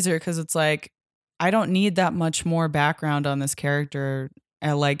cool teaser because it's like I don't need that much more background on this character.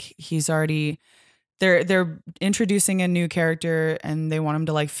 Like he's already they're introducing a new character and they want him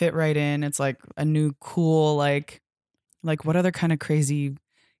to like fit right in. It's like a new cool like what other kind of crazy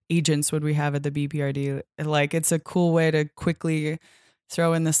agents would we have at the BPRD? Like it's a cool way to quickly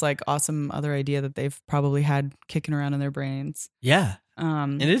throw in this like awesome other idea that they've probably had kicking around in their brains. Yeah.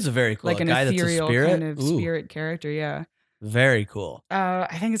 It is a very cool like an guy ethereal that's a spirit. Kind of spirit character. Yeah. Very cool.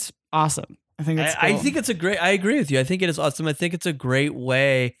 I think it's awesome. I think it's cool. I think it's I agree with you. I think it is awesome. I think it's a great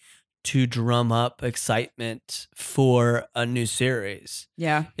way to drum up excitement for a new series.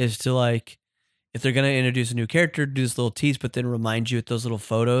 Yeah. Is to like, if they're going to introduce a new character, do this little tease, but then remind you with those little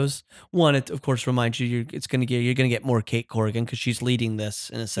photos. One, it of course reminds you you're going to get more Kate Corrigan because she's leading this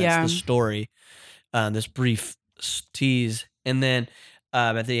in a sense, the story, this brief tease, and then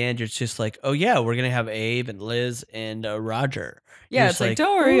at the end it's just like, oh yeah, we're going to have Abe and Liz and Roger. Yeah, it's like,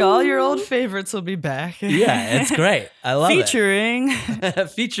 don't worry, all your old favorites will be back. Yeah, it's great. I love featuring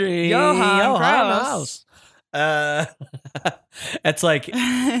Johann Kraus. It's like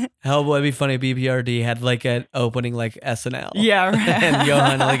Hellboy. It'd be funny. BPRD had like an opening like SNL. Yeah, right. And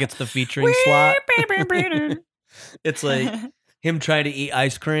Johann like gets the featuring slot. It's like him trying to eat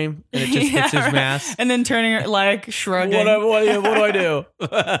ice cream and it just hits his mask, and then turning like shrugging. What do I do?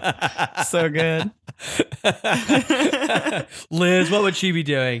 So good. Liz, what would she be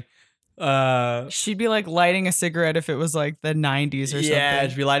doing? She'd be like lighting a cigarette if it was like the 90s or something. Yeah,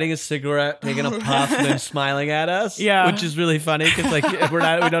 she'd be lighting a cigarette, taking a puff, and then smiling at us. Yeah, which is really funny because like we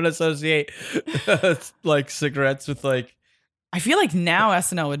don't associate like cigarettes with like. I feel like now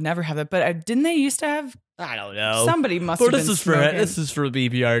SNL would never have that, but didn't they used to have I don't know. Somebody must But have this been is smoking. this is for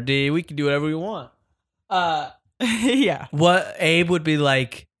BPRD. We can do whatever we want. Yeah. What Abe would be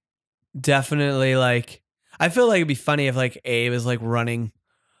like, definitely like, I feel like it'd be funny if like Abe is like running,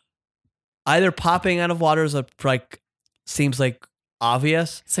 either popping out of water is like seems like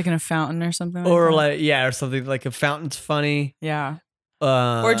obvious, It's like in a fountain or something. Like or that. like or something like a fountain's funny. Yeah.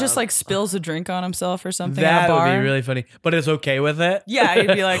 Or just like spills a drink on himself or something. That at a bar. would be really funny, but it's okay with it. Yeah, he'd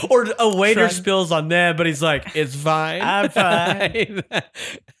be like, or a waiter shrug. spills on them, but he's like, it's fine. I'm fine.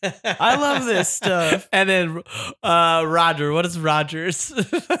 I love this stuff. And then Roger, what is Roger's?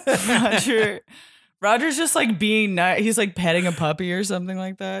 Roger's just like being nice. He's like petting a puppy or something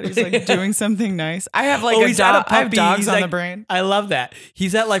like that. He's like doing something nice. I have like he's at a I have puppy. dogs He's on like- the brain. I love that.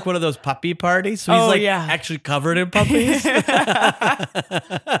 He's at like one of those puppy parties, so he's actually covered in puppies.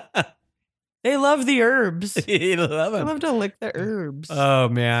 They love the herbs. You love I him. love to lick the herbs. Oh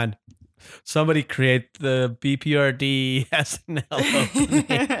man. Somebody create the BPRD SNL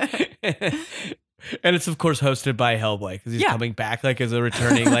opening. And it's of course hosted by Hellboy because he's coming back like as a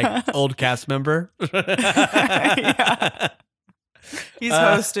returning like old cast member. Yeah. He's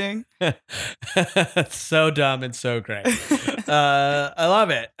hosting. So dumb and so great. I love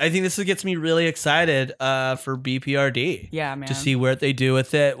it. I think this gets me really excited for BPRD. Yeah, man. To see where they do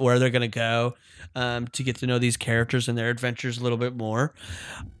with it, where they're gonna go, to get to know these characters and their adventures a little bit more.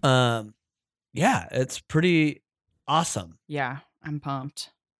 Yeah, it's pretty awesome. Yeah, I'm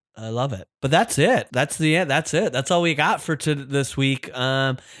pumped. I love it. But that's it. That's the end. That's it. That's all we got for this week.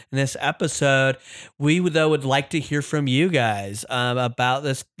 In this episode, we would like to hear from you guys about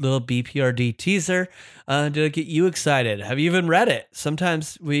this little BPRD teaser. Did it get you excited? Have you even read it?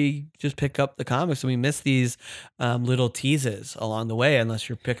 Sometimes we just pick up the comics and we miss these little teases along the way, unless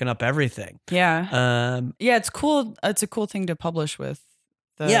you're picking up everything. Yeah. Yeah, it's cool. It's a cool thing to publish with.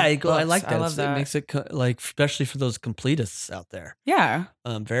 I books. like that. I love that. It makes it like, especially for those completists out there. Yeah.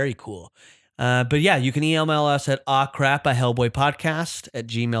 Very cool. But yeah, you can email us at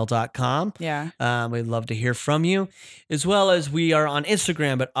awcrapahellboypodcast@gmail.com. Yeah. We'd love to hear from you, as well as we are on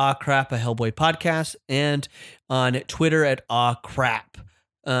Instagram at awcrapahellboypodcast and on Twitter at awcraphellboy.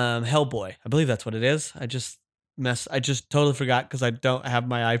 I believe that's what it is. I just totally forgot because I don't have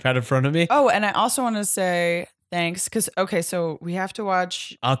my iPad in front of me. Oh, and I also want to say thanks because so we have to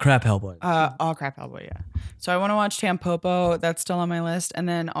watch Aw Crap Hellboy. Aw Crap Hellboy. Yeah. So I want to watch Tampopo. That's still on my list, and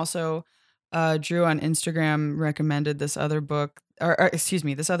then also Drew on Instagram recommended this other book, or excuse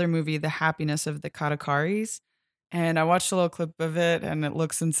me, this other movie, The Happiness of the Katakaris, and I watched a little clip of it, and it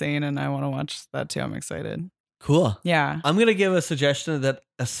looks insane, and I want to watch that too. I'm excited. Cool. Yeah. I'm gonna give a suggestion that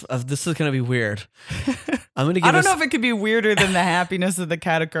this is gonna be weird. I'm gonna give. I don't know if it could be weirder than The Happiness of the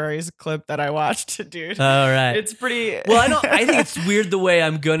Katakaris clip that I watched, dude. All right. It's pretty. Well, I think it's weird the way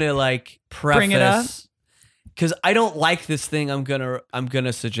I'm gonna like preface. Bring it up. Because I don't like this thing. I'm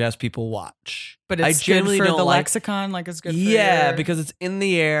gonna suggest people watch. But it's I generally good for don't the like, lexicon. Like it's good. For Yeah, because it's in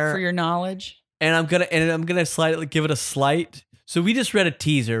the air for your knowledge. And I'm gonna slightly give it a slight. So we just read a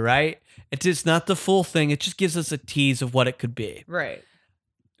teaser, right? It's just not the full thing. It just gives us a tease of what it could be. Right.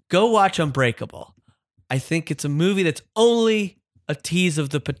 Go watch Unbreakable. I think it's a movie that's only a tease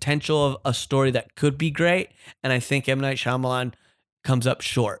of the potential of a story that could be great. And I think M. Night Shyamalan comes up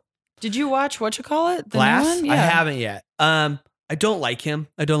short. Did you watch the Glass? new one? Yeah. I haven't yet. I don't like him.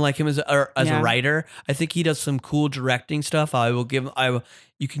 I don't like him as a writer. I think he does some cool directing stuff.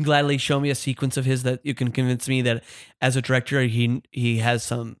 You can gladly show me a sequence of his that you can convince me that as a director he has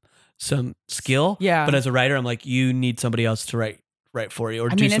some skill. Yeah. But as a writer, I'm like, you need somebody else to write for you.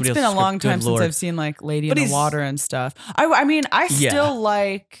 Or I do mean, somebody it's been else's a long script. Good time since Lord. I've seen like Lady But in the he's- Water and stuff. I mean, I still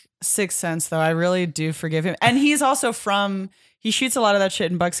like Sixth Sense though. I really do forgive him. And he's also he shoots a lot of that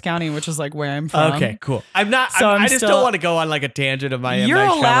shit in Bucks County, which is like where I'm from. Okay, cool. I'm not. So I just still- don't want to go on like a tangent of my. M. You're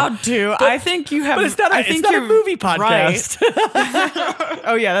Night Shyamalan. allowed to. I think you have. But it's not. It's not a movie podcast.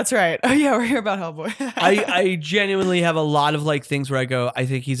 Oh yeah, that's right. Oh yeah, we're here about Hellboy. I genuinely have a lot of like things where I go, I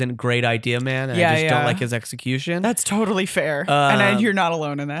think he's a great idea, man. And I just don't like his execution. That's totally fair, and you're not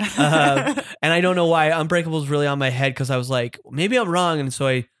alone in that. And I don't know why Unbreakable is really on my head because I was like, maybe I'm wrong, and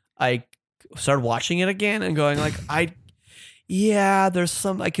so I started watching it again and going like, there's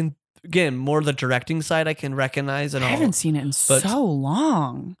some I can again more of the directing side I can recognize and I all. haven't seen it in so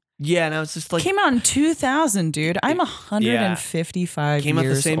long. Yeah, and I was just like, Came out in 2000, dude. I'm 155 came out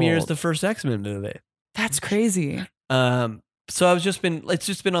years the same year as old. the first X-Men movie. That's crazy. So it's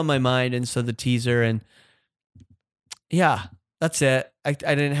just been on my mind, and so the teaser and yeah, that's it. I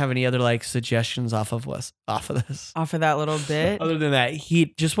didn't have any other like suggestions off of this. Off of that little bit. Other than that,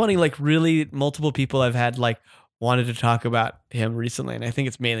 he just wanting like really multiple people I've had like wanted to talk about him recently, and I think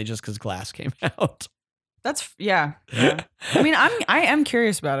it's mainly just because Glass came out. That's yeah. I mean, I am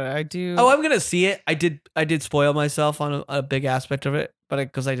curious about it. I do. Oh, I'm gonna see it. I did spoil myself on a big aspect of it, but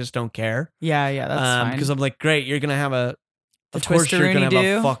because I just don't care. Yeah, that's fine. Because I'm like, great, you're gonna have a. The Of course, you're gonna have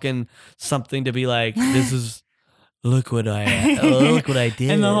Twister-Rooney-Doo. a fucking something to be like. This is look what I did.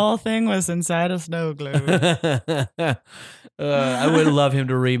 And the whole thing was inside a snow globe. I would love him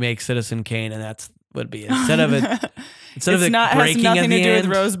to remake Citizen Kane, and that's would be instead of it It's not has breaking nothing at to the do end.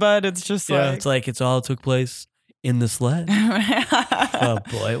 with Rosebud. It's just It's like it's all took place in the sled. Oh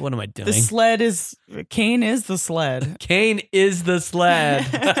boy, what am I doing? The sled is Kane is the sled. Kane is the sled.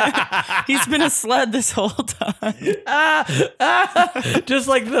 He's been a sled this whole time. Just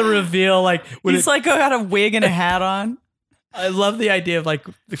like the reveal, like when He's like got a wig and a hat on. I love the idea of like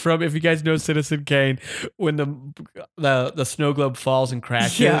from if you guys know Citizen Kane, when the snow globe falls and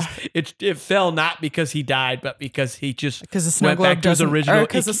crashes, it fell not because he died, but because he just because the snow went globe back to his doesn't, original.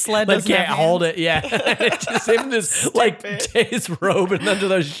 because the sled like doesn't can't have hold hands. it. Yeah, it's just him this like his robe and under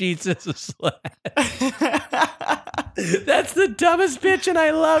those sheets is a sled. That's the dumbest bitch, and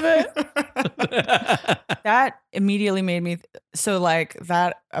I love it. That immediately made me so like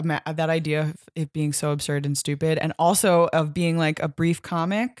that idea of it being so absurd and stupid, and also of being like a brief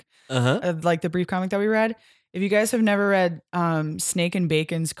comic, like the brief comic that we read. If you guys have never read Snake and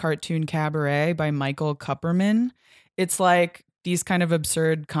Bacon's Cartoon Cabaret by Michael Kupperman, it's like these kind of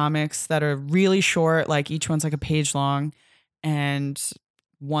absurd comics that are really short, like each one's like a page long, and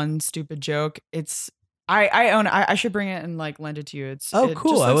one stupid joke. It's I own it. I should bring it and like lend it to you. It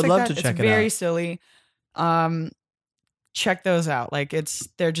cool. just I would looks like love that. to check it's it very out. silly. Check those out. Like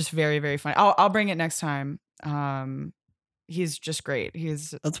they're just very, very funny. I'll bring it next time. He's just great.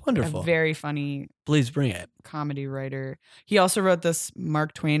 He's That's wonderful. a very funny Please bring it. comedy writer. He also wrote this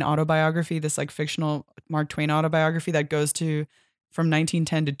Mark Twain autobiography, this like fictional Mark Twain autobiography that goes to from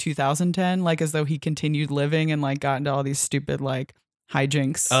 1910 to 2010, like as though he continued living and like got into all these stupid like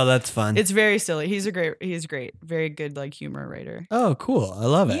hijinks. Oh, that's fun. It's very silly. He's great. Very good like humor writer. Oh, cool. I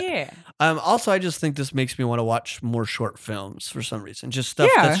love it. Yeah. Also, I just think this makes me want to watch more short films for some reason. Just stuff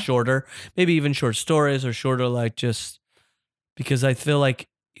Yeah. that's shorter, maybe even short stories or shorter, like just because I feel like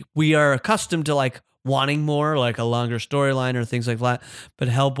we are accustomed to like wanting more, like a longer storyline or things like that. But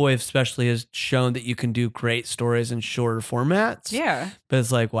Hellboy especially has shown that you can do great stories in shorter formats. Yeah. But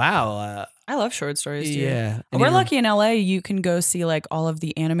it's like, wow. I love short stories too. Yeah. We're lucky in LA. You can go see like all of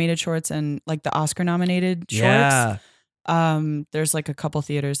the animated shorts and like the Oscar nominated shorts. Yeah. There's like a couple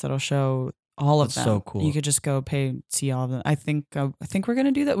theaters that'll show all of That's them. so cool. You could just go see all of them. I think we're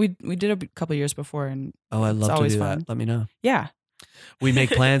gonna do that. We did a couple years before, and Oh, I'd love to always do fun. that. Let me know. yeah. We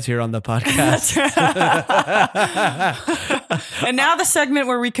make plans here on the podcast. And now the segment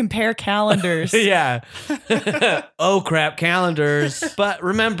where we compare calendars. Yeah. Oh crap, calendars. But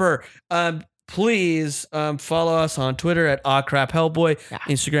remember, please follow us on Twitter at AwCrapHellboy,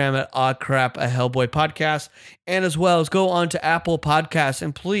 Instagram at AwCrapAHellboy Podcast, and as well as go on to Apple Podcasts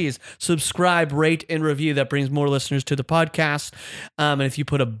and please subscribe, rate, and review. That brings more listeners to the podcast. And if you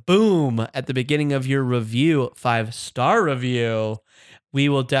put a boom at the beginning of your review, 5-star review, we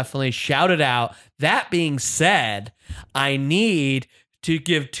will definitely shout it out. That being said, I need to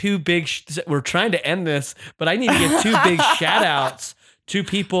give two big, we're trying to end this, but I need to give two big shout outs to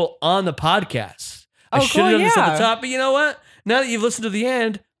people on the podcast. I should have done this at the top, but you know what? Now that you've listened to the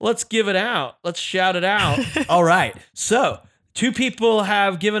end, let's give it out. Let's shout it out. All right. So, two people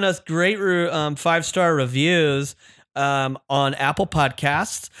have given us great 5-star reviews on Apple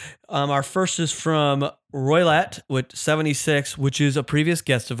Podcasts. Our first is from Roylette with 76, which is a previous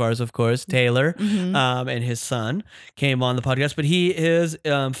guest of ours, of course, Taylor, and his son came on the podcast. But his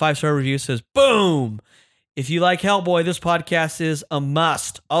 5-star review says, boom. If you like Hellboy, this podcast is a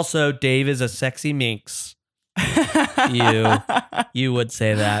must. Also, Dave is a sexy minx. You would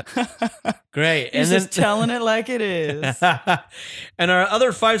say that. Great. He's just telling it like it is. And our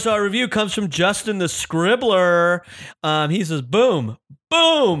other 5-star review comes from Justin the Scribbler. He says, boom,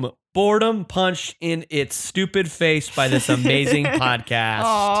 boom, boredom punched in its stupid face by this amazing podcast.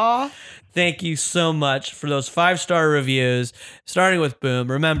 Aww. Thank you so much for those 5-star reviews, starting with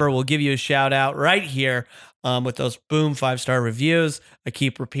Boom. Remember, we'll give you a shout out right here with those Boom 5-star reviews. I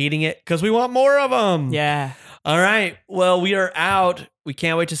keep repeating it because we want more of them. Yeah. All right. Well, we are out. We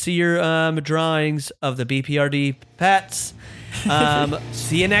can't wait to see your drawings of the BPRD pets.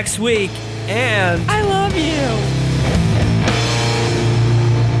 See you next week. And I love you.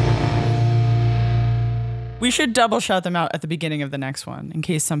 We should double shout them out at the beginning of the next one in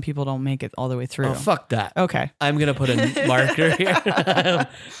case some people don't make it all the way through. oh, fuck that. Okay. I'm going to put a marker here.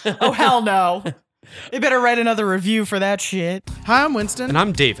 Oh, hell no. They better write another review for that shit. Hi, I'm Winston. And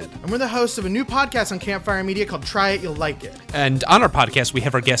I'm David. And we're the hosts of a new podcast on Campfire Media called Try It, You'll Like It. And on our podcast, we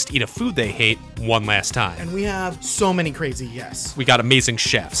have our guests eat a food they hate one last time. And we have so many crazy guests. We got amazing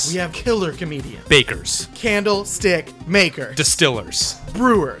chefs. We have killer comedians. Bakers. Candlestick maker. Distillers.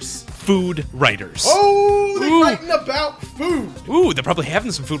 Brewers. Food writers. Oh, they're writing about food. Ooh, they're probably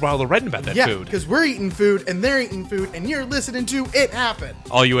having some food while they're writing about that Yeah, food. because we're eating food and they're eating food and you're listening to It Happen.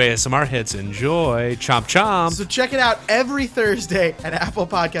 All you ASMR heads enjoy. Chomp chomp. So check it out every Thursday at Apple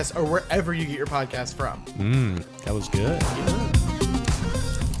Podcasts or wherever you get your podcasts from. That was good. Yeah.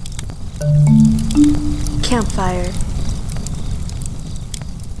 Campfire.